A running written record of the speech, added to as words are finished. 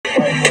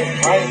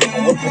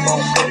I'm whipping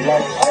on shit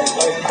like ice.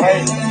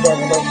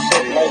 Starting up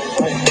shit like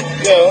ice.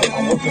 Yeah,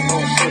 I'm whipping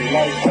on shit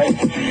like ice.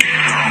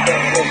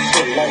 Starting up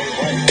shit like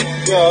ice.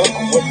 Yeah,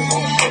 I'm whipping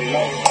on shit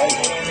like ice.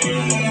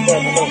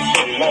 Starting up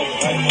shit like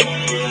ice.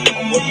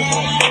 I'm whipping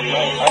on shit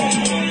like ice.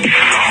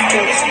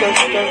 Skirt.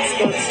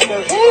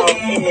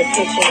 I'm in the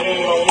kitchen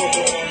and I'm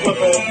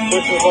whipping.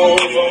 Bitches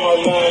always on my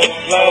line.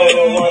 I don't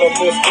know why the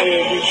bitch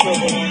still be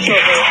tripping.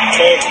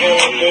 Back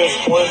in this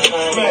one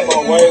time, my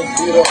wife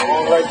beat up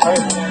on like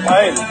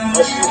ice.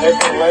 But she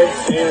acting like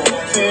 10.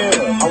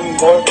 I'm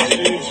going to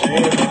see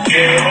 10.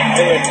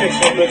 In the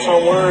kitchen, bitch,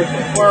 I'm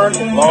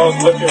working. Laws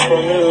looking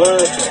for me,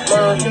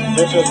 lurking.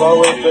 Bitches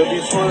always they be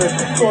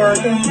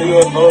twerking.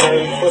 You know that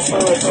it's for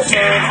certain.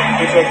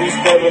 Bitch, I be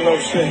stepping up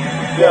shit.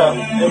 Yeah,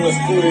 in the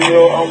studio,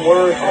 I'm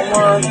working.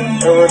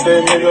 Everyday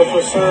nigga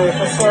for certain.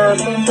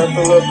 Got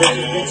the little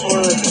bitches be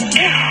twerking.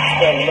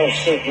 Stepping up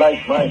shit like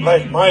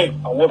Mike.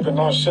 I'm whipping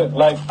on shit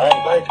like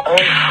Ike.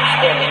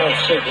 Stepping up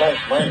shit like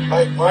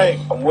Mike.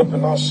 I'm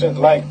whipping on shit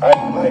like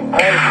Ike.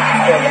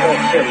 Stepping up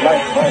shit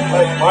like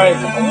Mike.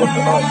 I'm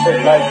whipping on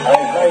shit like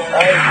Ike.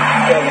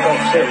 Stepping up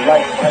shit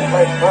like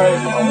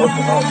Mike. I'm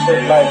whipping on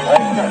shit like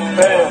Ike.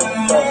 Damn,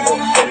 stepping up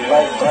shit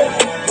like Mike.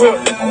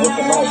 I'm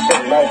whipping on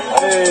shit like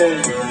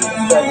Ike.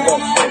 Stepping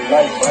up shit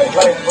like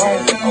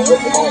Mike. I'm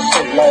whipping on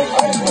shit like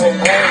Ike.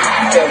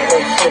 Stepping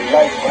up shit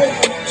like Mike.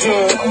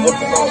 I'm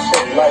whipping on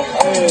shit like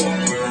Ike.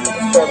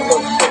 Stepping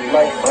up shit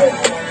like Ike.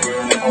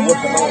 I'm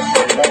whipping on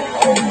shit like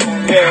Ike.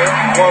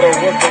 Yeah, water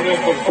whipping is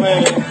the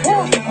plan.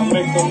 I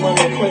make the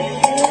money quick,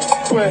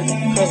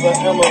 cause I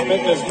am a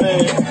fitness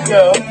man.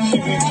 Yeah, she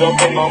be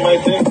jumping on my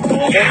dick,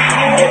 man.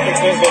 If it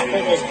is a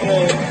fitness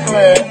plan,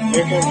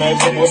 you can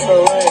match it with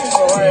Saran.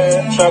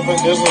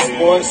 Trapping is a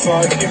sport, so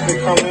I keep it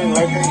coming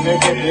like a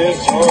nigga is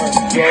Jordan.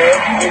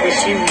 Nigga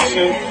shooting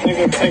shit,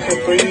 nigga taking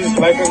threes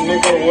like a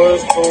nigga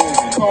was cold.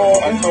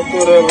 I come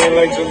through the lane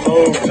like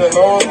Janone.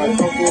 I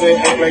come through, they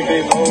act like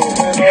they know.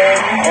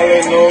 All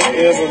they know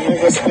is a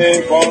nigga stay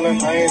ballin',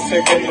 I ain't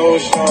taking no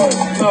shots.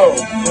 No,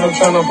 I'm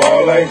tryna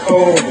ball like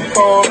Kobe.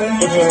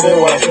 Bitches, they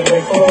watching me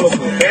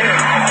closely.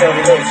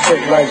 Trapping up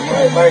shit like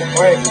Mike.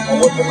 I'm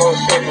whipping on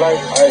shit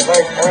like Ike.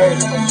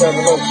 I'm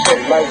trapping up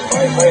shit like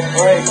Mike.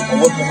 I'm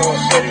whipping on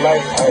shit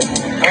like Ike.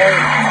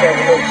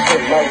 Trapping up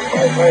shit like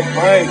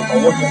Mike. I'm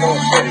whipping on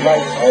shit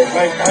like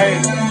Ike.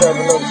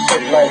 Trapping up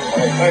shit like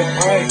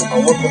Mike.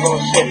 I'm whipping on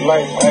shit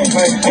like Ike.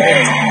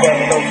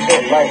 Trapping up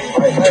shit like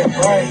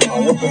Mike.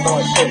 I'm whipping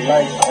on shit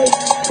like Ike.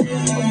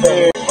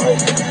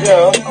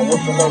 Yeah, I'm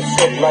whipping up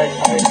shit like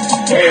Ike.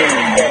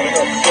 Trapping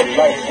up shit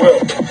like Will.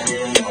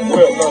 I'm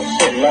whipping up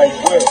shit like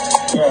Will.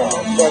 Yeah,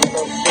 I'm starting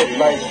up shit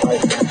like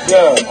Ike.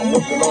 Yeah, I'm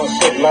whipping on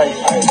shit like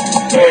Ike.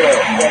 Yeah,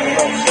 I'm starting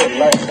up shit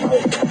like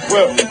Ike.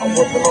 Will, I'm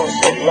whipping on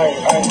shit like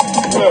Ike.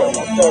 Will,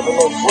 I'm starting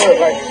up shit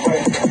like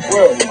Ike.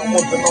 Will, I'm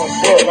whipping on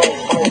shit like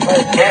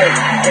Ike.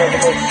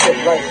 Starting up shit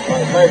like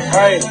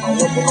Ike. I'm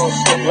whipping on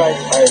shit like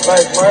Ike.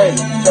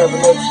 Starting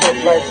up shit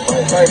like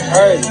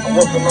Ike. I'm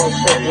whipping on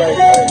shit like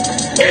Ike.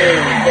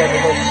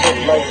 Starting up shit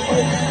like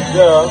Ike.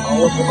 Yeah, I'm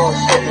whipping on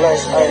shit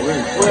like Ike.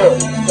 Will,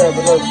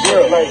 starting up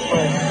shit like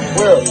Ike.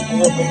 Will, I'm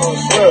whipping on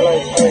shit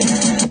like Ike.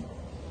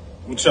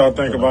 What y'all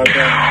think about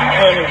that?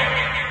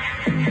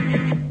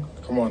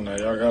 Come on now,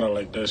 y'all gotta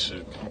like that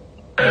shit.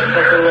 Fuck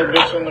a little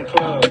bitch in the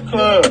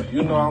club.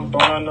 You know I'm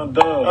throwing a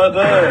dub. I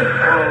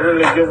don't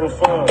really give a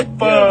fuck.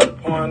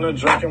 Pouring a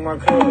drink in my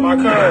cup. Keeping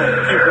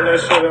that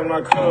shit in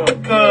my cup.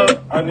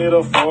 I need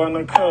a 4 in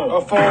the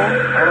cup. I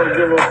don't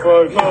give a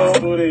fuck. No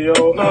studio.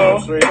 No.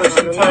 Straight to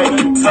the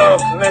tank.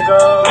 Tough nigga.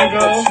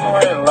 You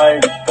ain't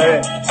like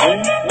that. G?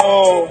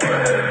 No.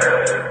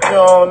 You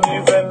don't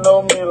even know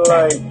me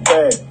like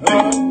that.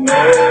 Nigga. No.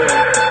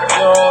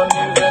 You don't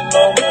even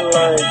know me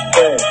like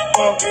that.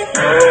 No.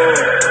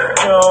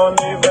 You don't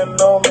even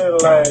know me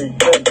like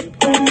that. You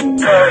think you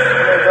tough,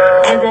 nigga,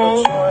 but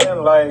you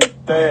ain't like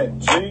that.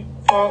 G,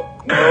 fuck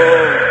no.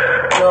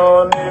 You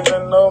don't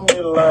even know me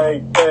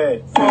like that.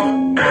 Fuck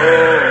no.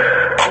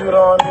 You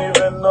don't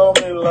even know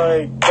me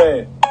like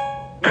that.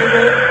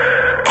 Nigga,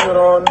 you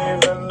don't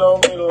even know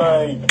me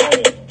like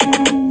that.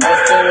 I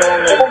stay on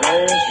that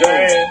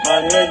game. My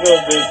nigga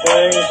be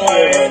playing.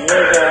 A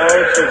nigga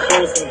out to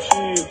chase some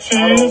cheese. I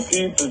don't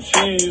eat the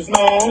cheese, no.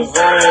 Cause I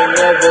ain't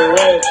never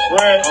rat.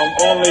 I'm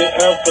only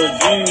after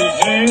G's.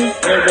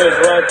 Niggas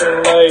rockin'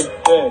 like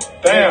that.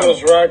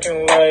 Niggas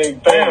rockin' like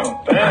that.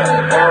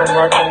 I'm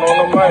rockin' on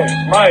the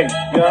mic.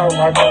 Yeah, I'm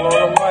rockin' on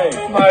the mic.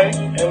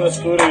 In the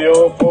studio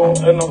full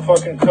in a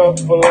fucking cup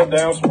full of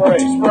damn spray.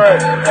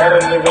 Got a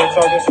nigga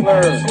talking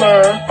slurs.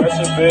 Got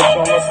your bitch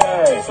on my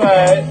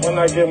side. When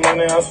I get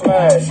money, I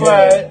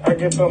slide. I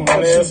get the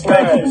money and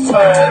slide.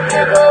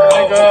 Nigga,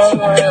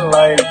 you ain't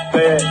like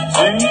that. G,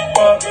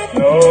 fuck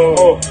no.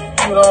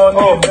 You don't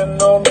even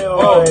know me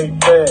like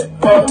that.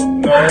 Fuck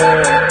no.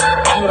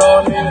 You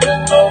don't even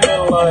know me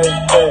like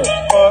that.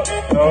 Fuck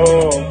no.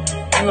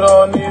 You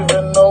don't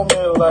even know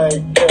me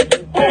like that.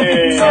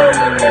 Hey,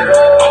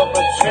 nigga,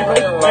 but you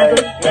ain't like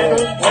that.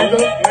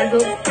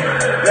 Nigga.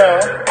 Yeah.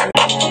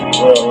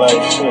 Real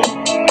life shit.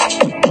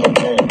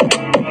 Okay.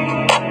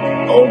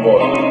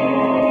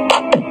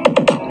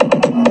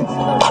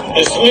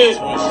 Snitch.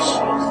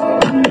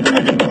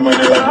 I get the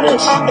money like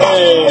this.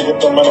 Hey, I get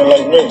the money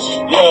like this.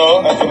 Yeah,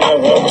 I can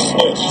never ever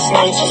snitch.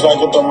 Snitch is I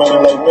get the money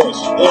like this.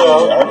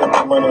 Yeah, I get the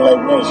money like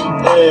this.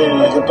 Hey,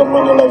 I get the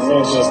money like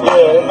this.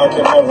 Yeah, I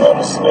can never ever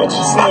snitch.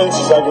 Snitch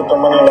is I get the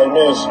money like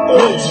this.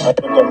 Bitch, I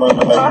get the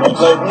money like this.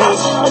 Like this,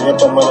 I get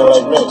the money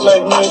like this.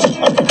 Like this,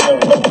 I can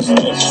never ever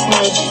snitch.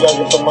 Snitch is I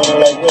get the money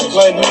like this.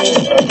 Like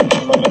this, I get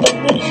the money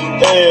like this.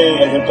 Hey,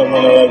 I get the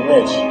money like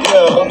this.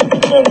 Yeah, I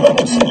can never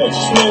ever snitch.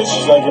 Snitch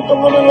is I get the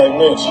money like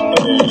this.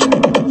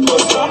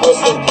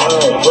 Hustle,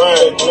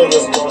 grind,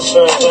 niggas gon'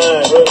 shine.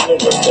 Real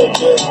niggas that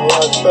get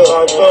locked up.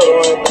 I thought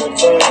I ain't no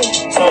time.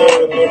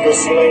 Real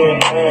niggas slinging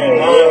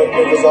hand. Real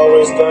niggas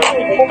always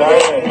dying.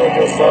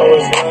 Niggas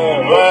always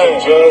lying.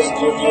 Just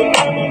give you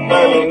 99.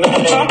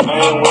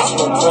 I ain't waste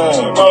no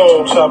time.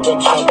 Oh,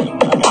 chopping.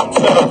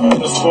 In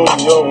the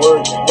studio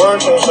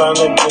working, trying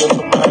to get it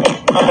for money.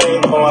 I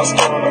ain't know I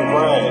still on the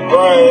grind.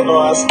 Know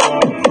I still on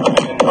the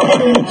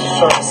grind. Just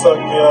trying to suck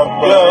me up,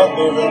 but I ain't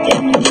even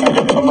getting it. I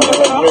get the money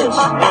like this.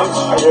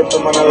 I get the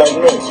money like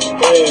this.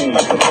 Hey,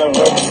 I can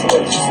never ever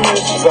snitch.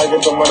 Cause I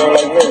get the money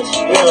like this.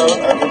 Yeah,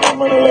 I get the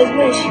money like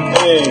this.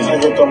 Hey, I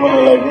get the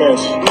money like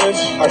this.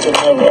 I can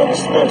never ever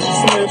snitch.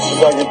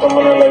 Cause I get the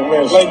money like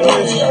this. Like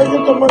this, I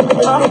get the money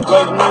like this.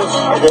 Like this,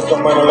 I get the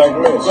money like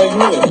this. Like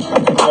this, I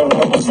can never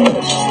ever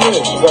snitch.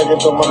 Cause I get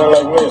the money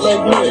like this.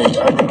 Like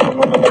this, I get the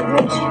money like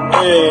this.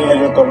 Hey, I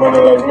get the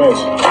money like this.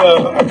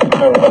 Yeah, I can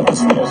never ever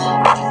snitch.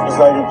 Cause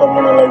I get the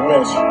money like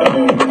this.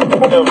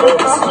 Never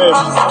ever snitch.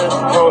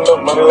 Throwing up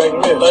money like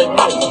this.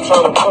 I'm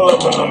trying to pull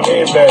up in the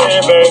Maybach.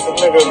 The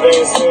niggas they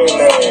ain't seen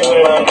that.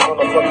 Like on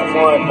the fucking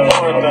foreign thing.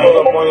 Pull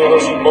up on you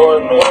when she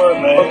bored me.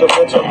 Put the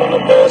bitch up in the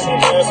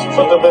passenger.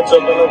 Put the bitch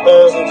up in the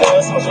passenger.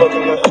 I'm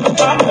fucking the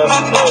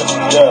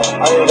passenger. Yeah,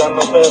 I ain't got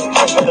no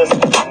passenger.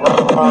 Run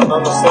around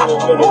on the city,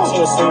 nigga,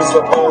 2 C's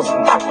of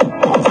passenger.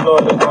 Know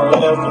they gon'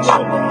 laugh and shit.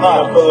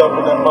 I pull up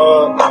in that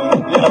mug.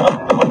 Yeah,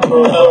 I'm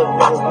cool.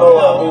 Niggas know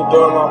I be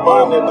doing my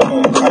money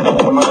thing. I get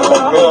the money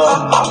like this.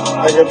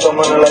 I get the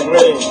money like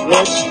this.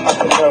 Bitch, I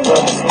can never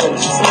ever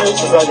snitch.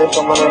 Cause I get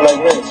the money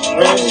like this.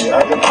 Bitch,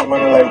 I get the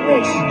money like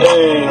this.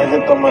 Hey, I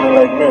get the money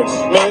like this.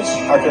 Bitch,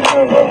 I can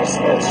never ever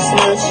snitch.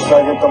 Cause I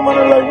get the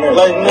money like this.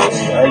 Like this,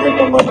 I get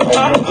the money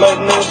like this.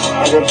 Like this,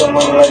 I get the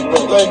money like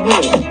this. Like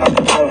this, I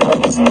can never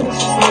ever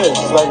snitch.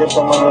 Cause I get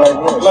the money like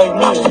this. Like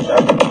this,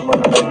 I get the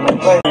money like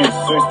this.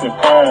 365.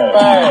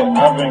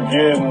 I've been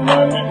getting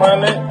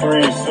money.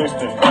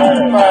 365.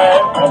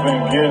 I've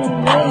been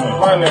getting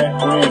money.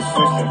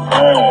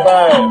 365.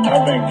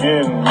 I've been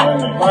getting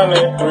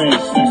money.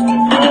 365.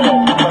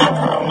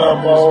 I'm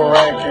up old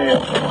Ranky.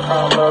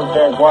 I'm up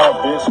that guap,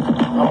 bitch.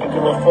 I don't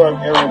give a fuck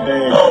every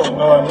day. You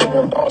know a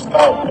nigga don't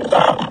stop.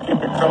 Keep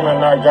it coming.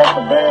 I got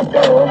the bands,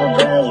 got rubber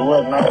bands,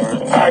 whatnot.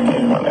 I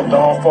get money,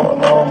 don't fall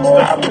no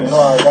more. You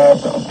know I got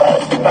some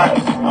stop. I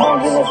don't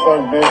give a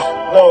fuck, bitch.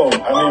 No, I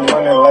need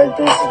money like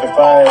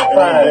 365.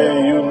 Every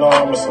day, you know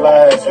I'ma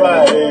slide.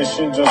 Every day,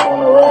 she just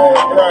wanna ride.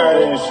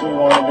 Every day, she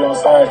wanna be on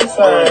side.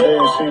 Every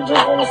day, she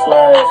just wanna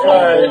slide.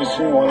 Every day,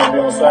 she wanna be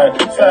on side.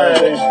 Every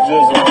day, she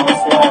just wanna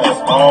slide.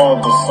 It's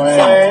all the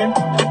same.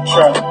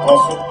 Trap,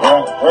 hustle,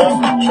 rap.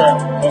 Trap,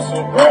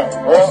 hustle, rap.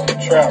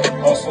 Trap,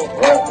 hustle,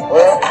 rap.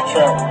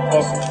 Trap,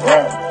 hustle,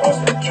 rap.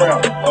 Trap,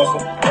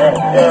 hustle, rap.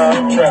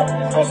 Trap,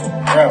 hustle,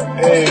 rap.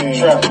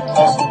 Hey, trap,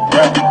 hustle,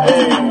 rap.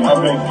 Hey,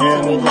 I've been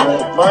getting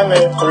money.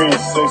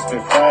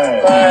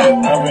 365.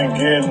 I've been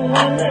getting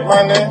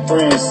money.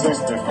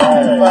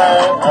 365.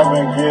 I've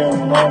been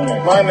getting money.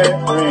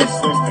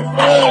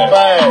 365.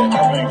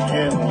 I've been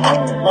getting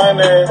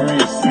money.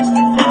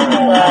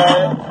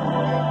 365.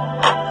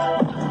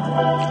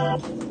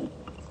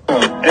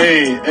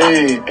 Hey,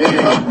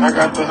 I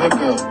got the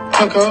hookup.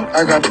 I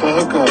got the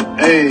hookup.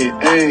 Hey,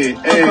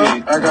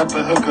 I got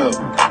the hookup.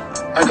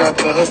 I got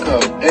the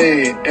hookup.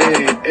 Hey, I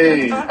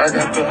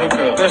got the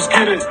hookup. Let's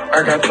get it.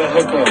 I got the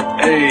hookup.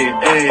 Hey,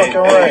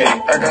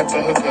 I got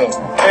the hookup.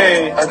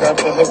 Hey, I got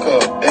the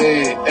hookup.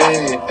 Hey,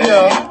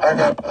 yeah, I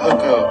got the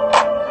hookup.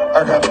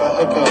 I got the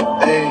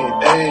hookup. Hey,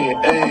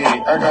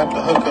 I got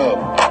the hookup.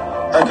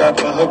 I got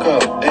the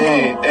hookup.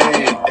 Hey,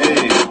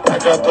 I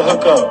got the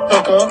hookup.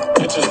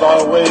 Bitches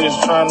always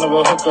trying to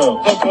go hook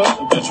up.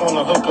 The bitch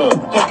wanna hook up.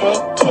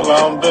 Till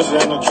I'm busy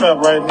in the trap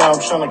right now, I'm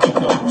trying to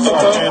cook up. So I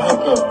can't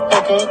hook up.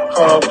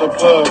 Call up the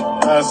plug.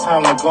 Now it's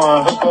time to go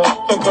and hook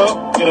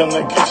up. Get in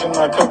the kitchen,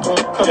 I cook up.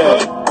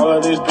 All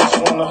of these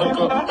bitches wanna hook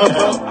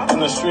up. In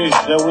the streets,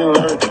 yeah, we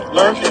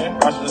lurking.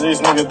 Watch these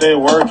niggas, they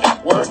working.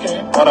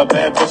 All the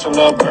bad bitch, I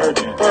love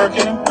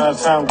Birkin. Now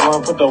it's time to go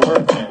and put the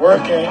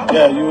work in.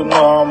 Yeah, you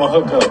know I'm a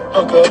hook up.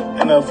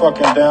 In that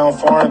fucking down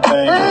foreign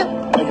thing.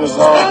 Niggas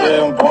all dead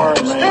and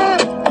boring, man.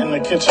 In the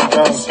kitchen,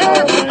 down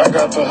smart, man. I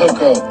got the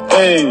hookup.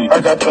 Hey, I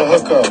got the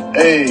hookup.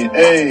 Hey,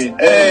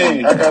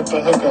 I got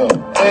the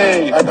hookup.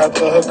 Hey, I got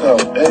the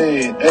hookup.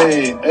 Hey,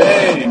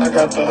 I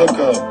got the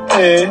hookup.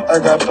 Hey, I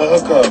got the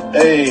hookup.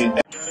 Hey.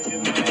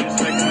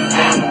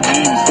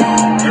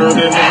 Girl,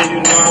 that nigga, you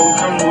know how we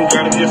coming, we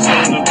gotta get some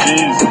of the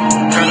G's.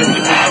 Kinda keep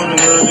it coming,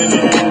 girl, that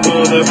nigga, you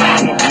know that's how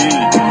I'ma be.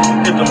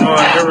 Hit the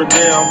mud every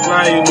day, I'm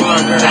flying, you know I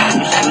gotta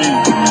keep the street.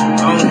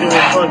 I don't give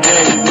a fuck,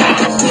 yeah, you know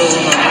I swear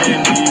when I'm in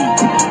the eat.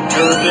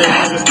 Every day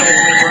niggas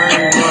taking the grind,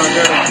 you know I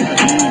gotta keep the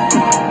heat.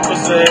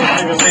 Pussy ass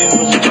niggas ain't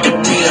what you know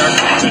me, I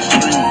keep the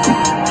street.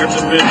 Got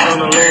your bitch on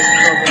the low, she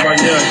talking about,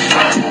 yeah, she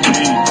not for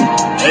me.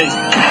 Hey,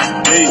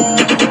 hey.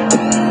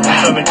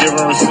 I'm tryna give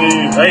and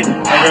receive. Hey,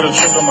 I got a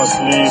trick on my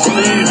sleeve. I'm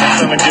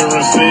tryna give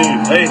and receive.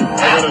 Hey,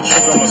 I got a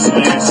trick on my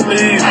sleeve.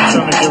 I'm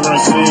tryna give and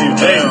receive.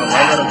 Damn, I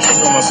got a trick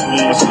on my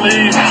sleeve.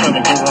 I'm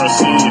tryna give and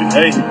receive.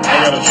 Hey,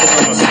 I got a trick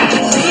on my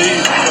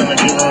sleeve. I'm tryna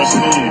give and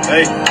receive.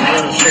 Hey, I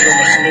got a trick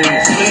on my sleeve.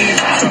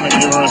 I'm tryna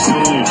give and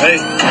receive. Hey,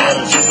 I got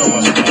a trick on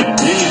my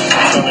sleeve.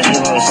 I'm tryna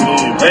give and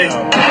receive. Hey,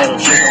 I got a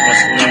trick on my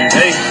sleeve.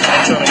 Hey,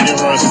 I'm tryna give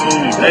and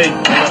receive. Hey,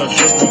 I got a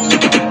trick on my sleeve.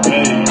 Hey,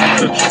 I got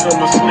a trick on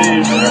my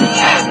sleeve. I got a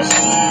trick on my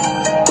sleeve.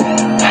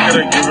 I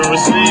gotta give and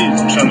receive.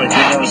 I'm tryna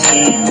give and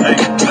receive. Hey,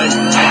 hey,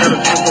 I got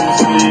a trick on my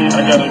sleeve.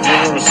 I gotta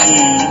give and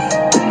receive.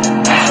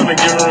 I'm tryna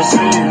give and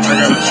receive. I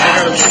got a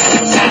trick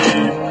on my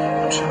sleeve.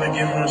 I'm tryna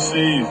give and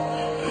receive.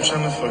 I'm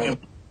tryna fucking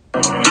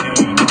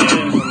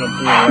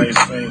like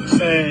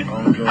same. I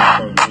don't give a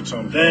fuck, bitch.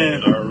 I'm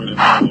dead. I already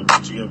know,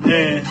 bitch. You get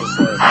dead. It's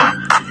like,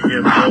 you can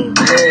get blowed.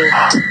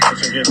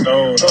 Bitch, I get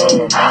throwed out of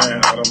my mind,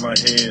 out of my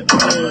head. I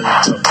don't know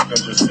what the fuck I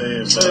just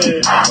said, but I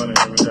get the money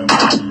every time I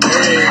get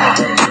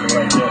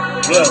like that.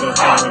 Yeah, that's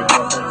how we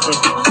fucking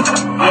cookies.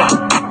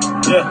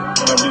 Yeah,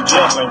 and I be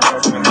just like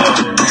fucking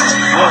holiday.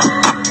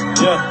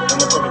 Yeah, and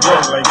I fucking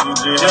just like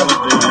DJ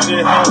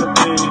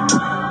Holiday.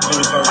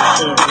 Niggas talking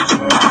shit, but you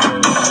want to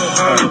it's a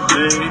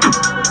holiday.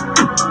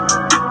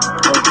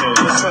 Okay,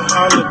 it's a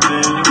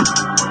holiday.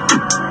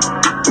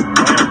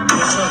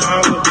 It's a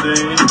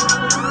holiday.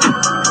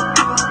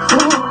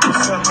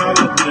 It's a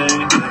holiday.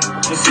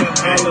 It's a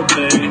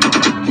holiday.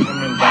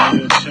 Coming down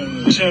your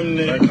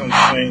chimney like I'm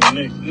Saint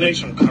Nick. Nick,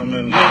 I'm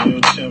coming down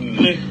your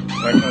chimney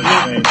like I'm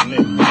Saint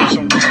Nick. Bitch,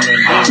 I'm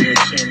coming down your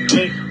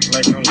chimney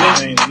like I'm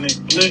Saint Nick.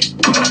 Nick,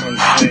 like I'm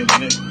Saint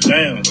Nick.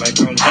 Damn, like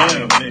I'm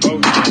down Nick.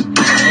 Okay,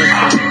 like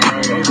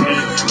I'm a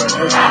branch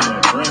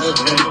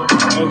nigga.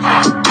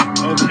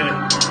 Okay.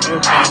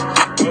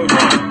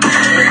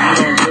 Like you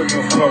don't give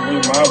a fuck, we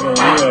mobbing,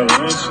 we a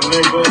lynch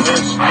nigga.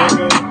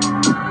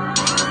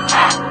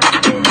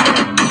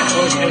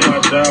 Okay, my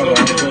dollar,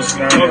 I'm go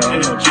sky, I'm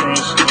a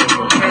trench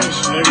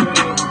nigga.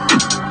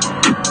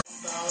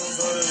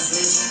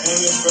 And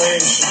the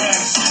fame shit,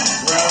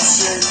 rap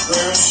shit,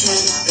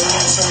 and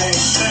the same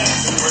shit.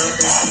 The work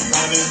is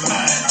money,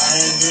 I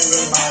ain't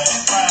even lying.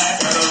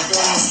 Got up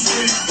in the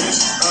street,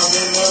 bitch, I've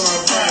been in my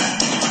prime.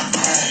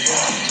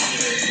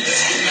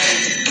 Let's get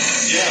naked,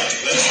 yeah,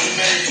 let's get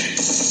naked.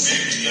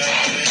 Baby got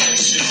that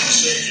shit,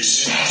 shake it,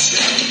 yeah, let's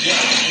get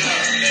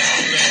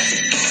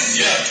naked.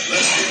 Yeah,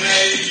 let's get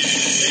naked.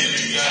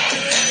 Baby got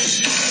that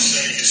shit,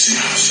 shake it,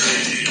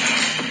 shake it.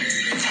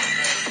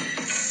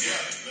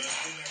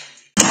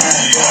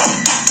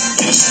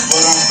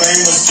 But I'm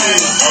famous too.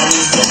 All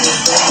these niggas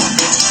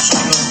bitches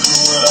tryna do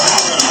what I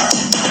want.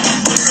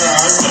 Look how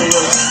I roll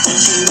up. But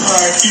you know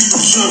I keep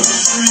them shook.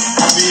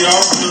 I be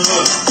off the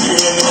hook.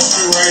 Doing up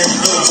the right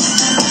hook.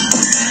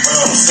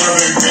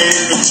 7th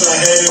grade, bitch, I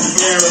had it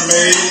flare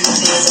made.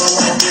 Feels on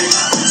my dick.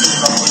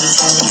 Bitches always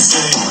tryna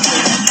say.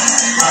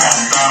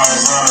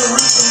 Lifestyles of the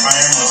rich and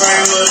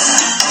famous.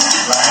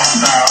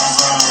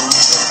 Lifestyles of the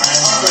rich and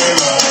famous.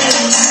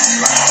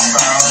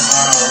 Lifestyles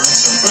of the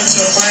rich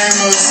and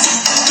famous.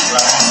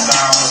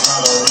 Lifestyles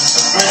of the rich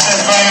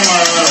and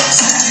famous.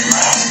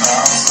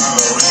 Lifestyles of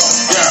the rich and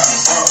famous. Yeah.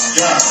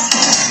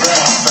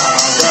 Lifestyles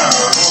of the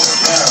rich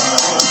and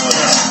famous.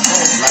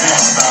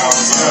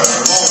 Lifestyles of the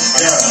rich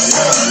and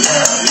famous.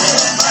 Yeah.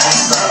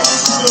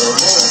 Lifestyles of the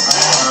rich and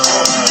famous.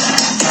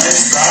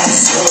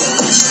 Lifestyles of the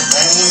rich and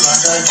famous.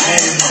 Like I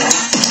came up.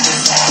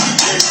 Bitches on the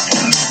dick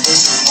and the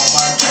bitches on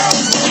my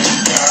couch.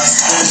 Yeah, I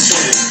spit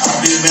shit. I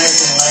be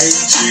macking like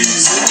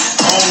cheese.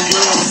 I don't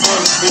give a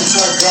fuck, bitch.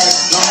 I got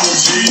number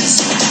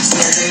G's.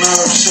 Stacking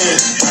up shit.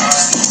 Yeah, I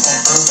smoke on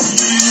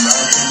perfectly.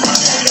 I get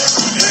money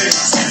every day.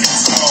 Stacking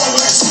tall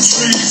like some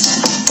trees.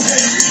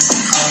 Hey, we be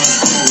kinda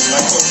cool.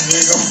 Like a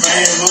nigga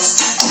famous.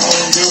 I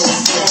don't give a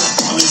fuck.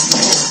 All these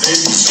niggas, they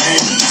be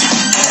shameless.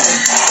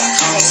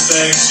 Come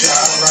stack shit.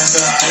 I like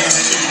the ice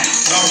too.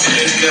 Don't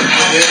get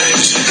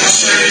that shit.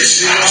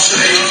 Don't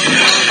shake.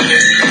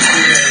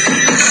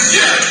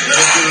 Yeah,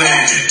 let's get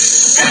naked.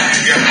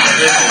 Baby got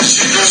that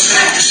shit. Don't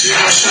shake it.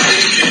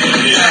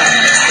 Yeah,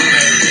 let's get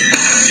naked.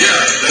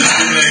 Yeah, let's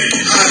get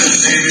naked.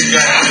 Baby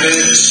got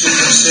that shit.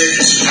 Don't shake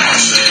it.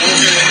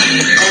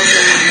 Okay.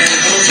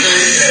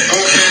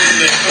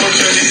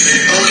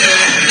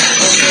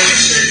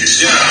 Shake it.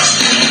 Yeah.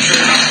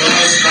 Okay.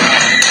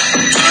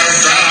 Buzz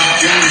down.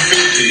 Give me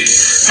 50.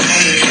 I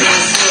don't give a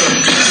fuck.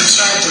 Got a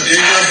chopper. They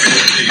got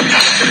 50.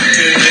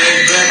 Can't get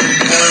back. I'm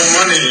pouring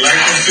money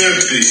like a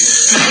 50.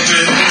 I've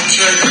been on the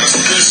track. I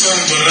spit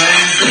something, but I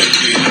ain't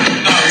 50.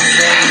 I was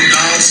from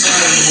down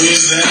south in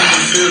Louisiana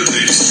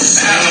 50s.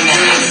 I don't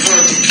give a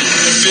fuck. Keep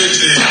me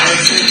 50.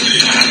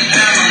 150.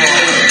 Animal.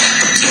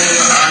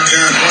 I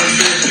got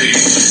 150.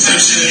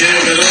 If she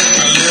gave it up,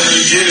 I let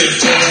her get it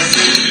for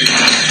 150.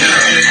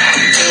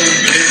 Yeah.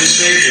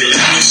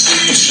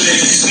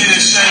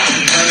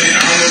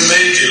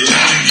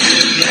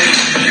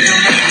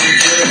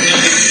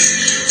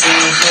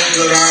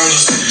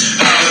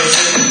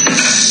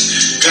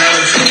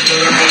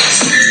 $100.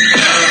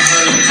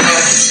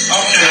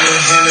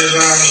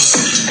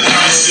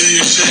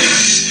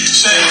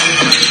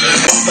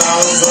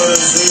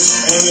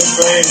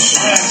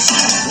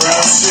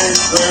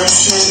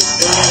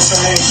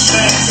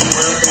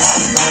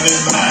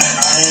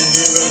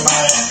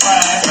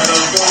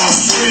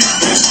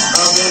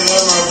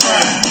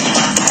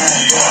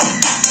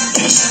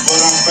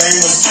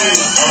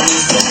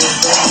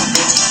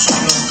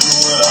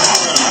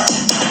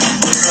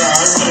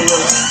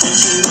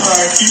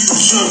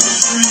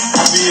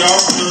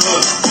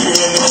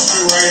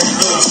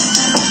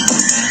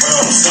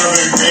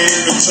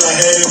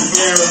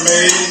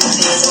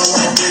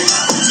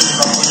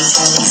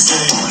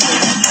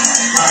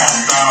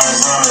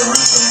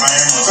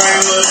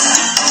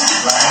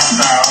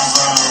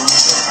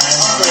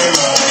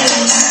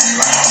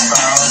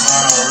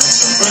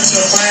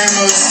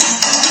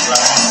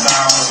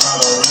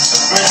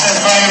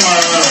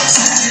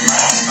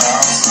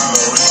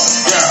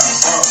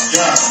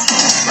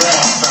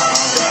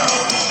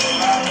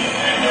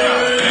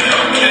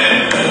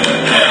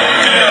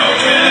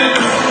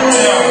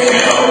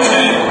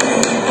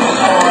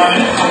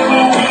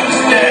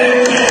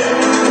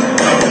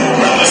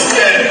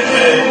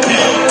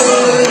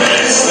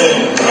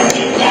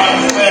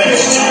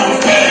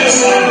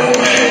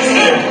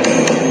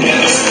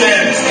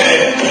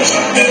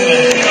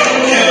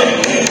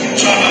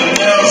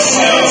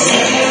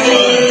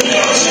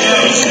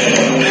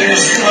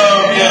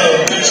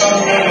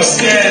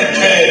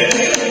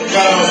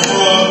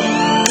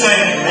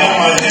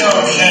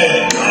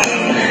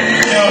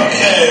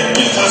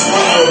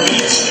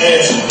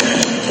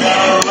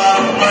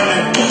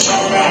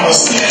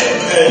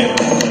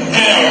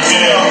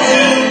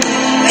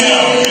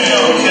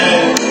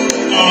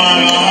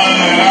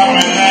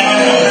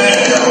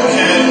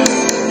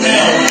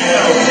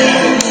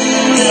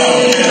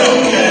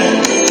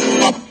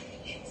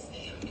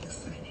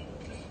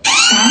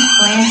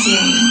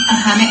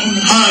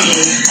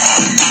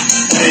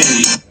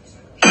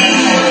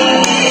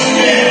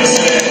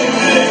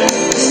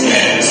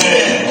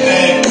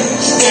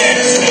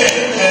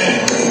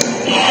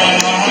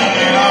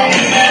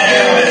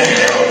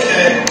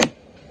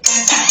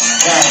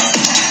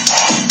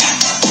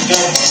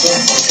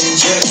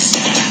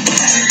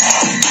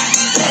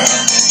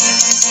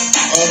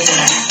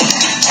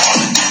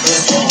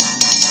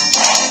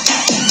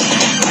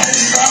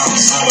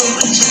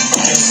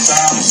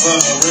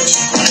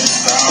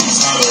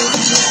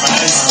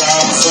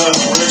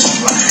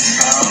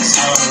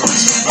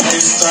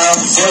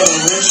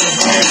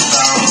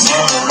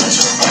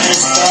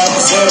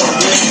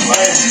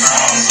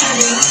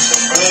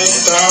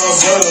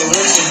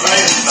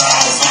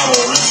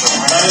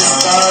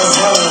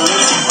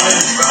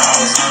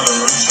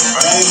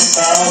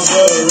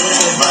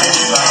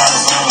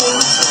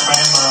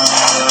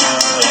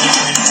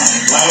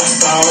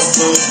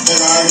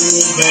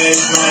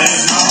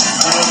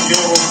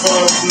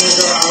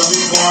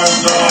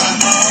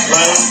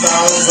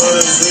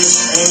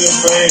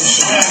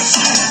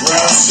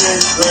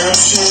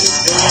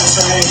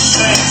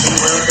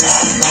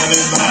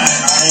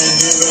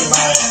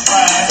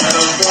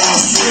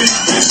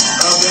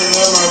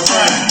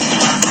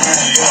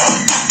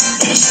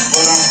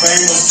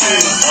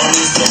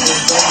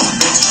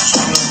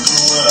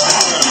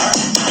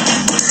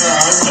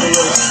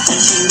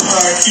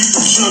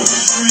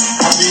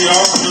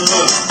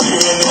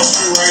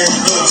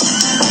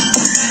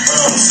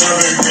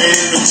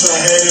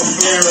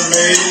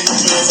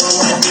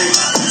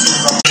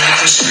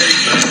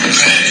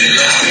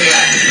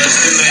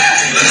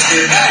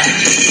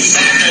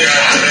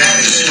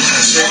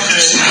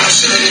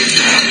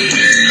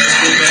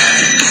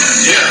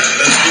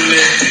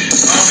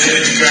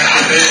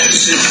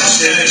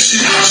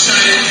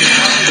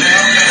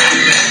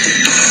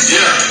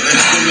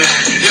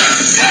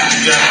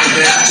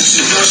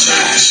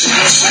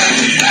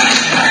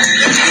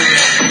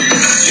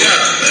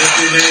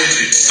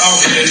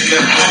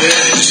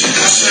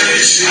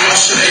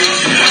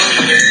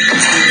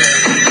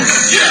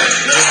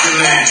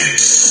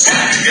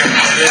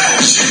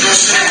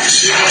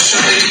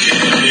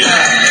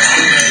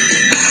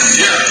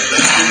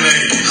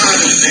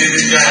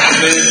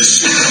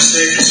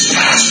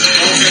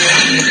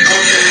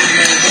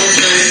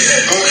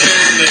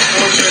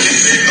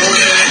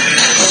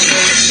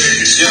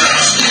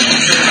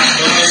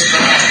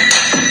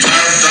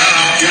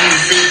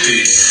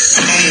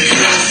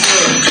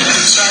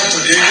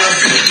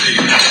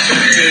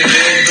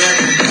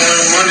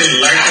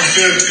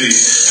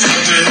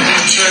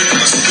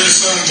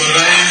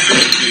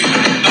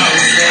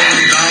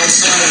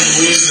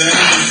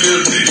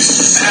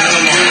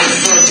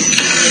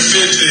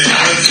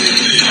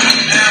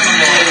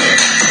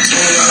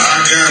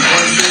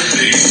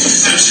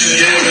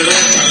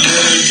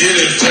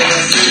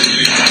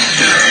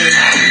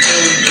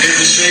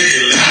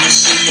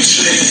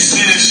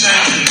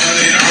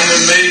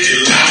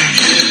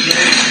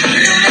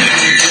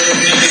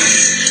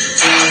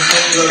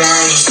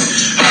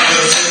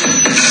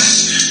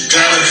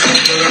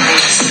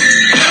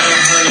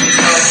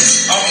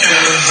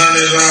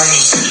 Let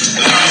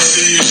me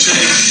see you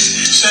shake.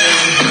 Let's get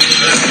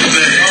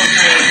naked.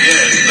 Okay.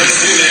 Yeah, let's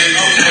get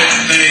naked. Okay.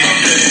 Baby,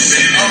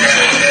 got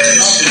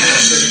that shit.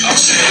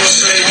 Let's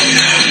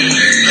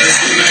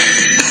get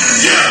naked.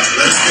 Yeah,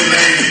 let's get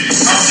naked.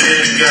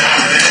 Baby,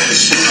 got that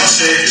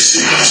shit.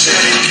 She gon'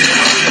 shake it.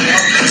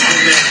 Let's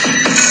get naked.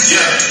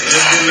 Yeah,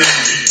 let's get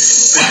naked.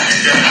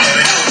 Baby, got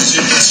that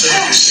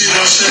shit. She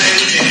gon'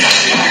 shake it.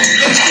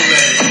 Let's get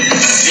naked.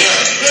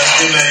 Yeah, let's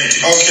get naked.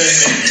 Okay,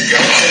 you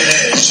got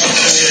that. She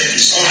gon' shake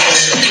it.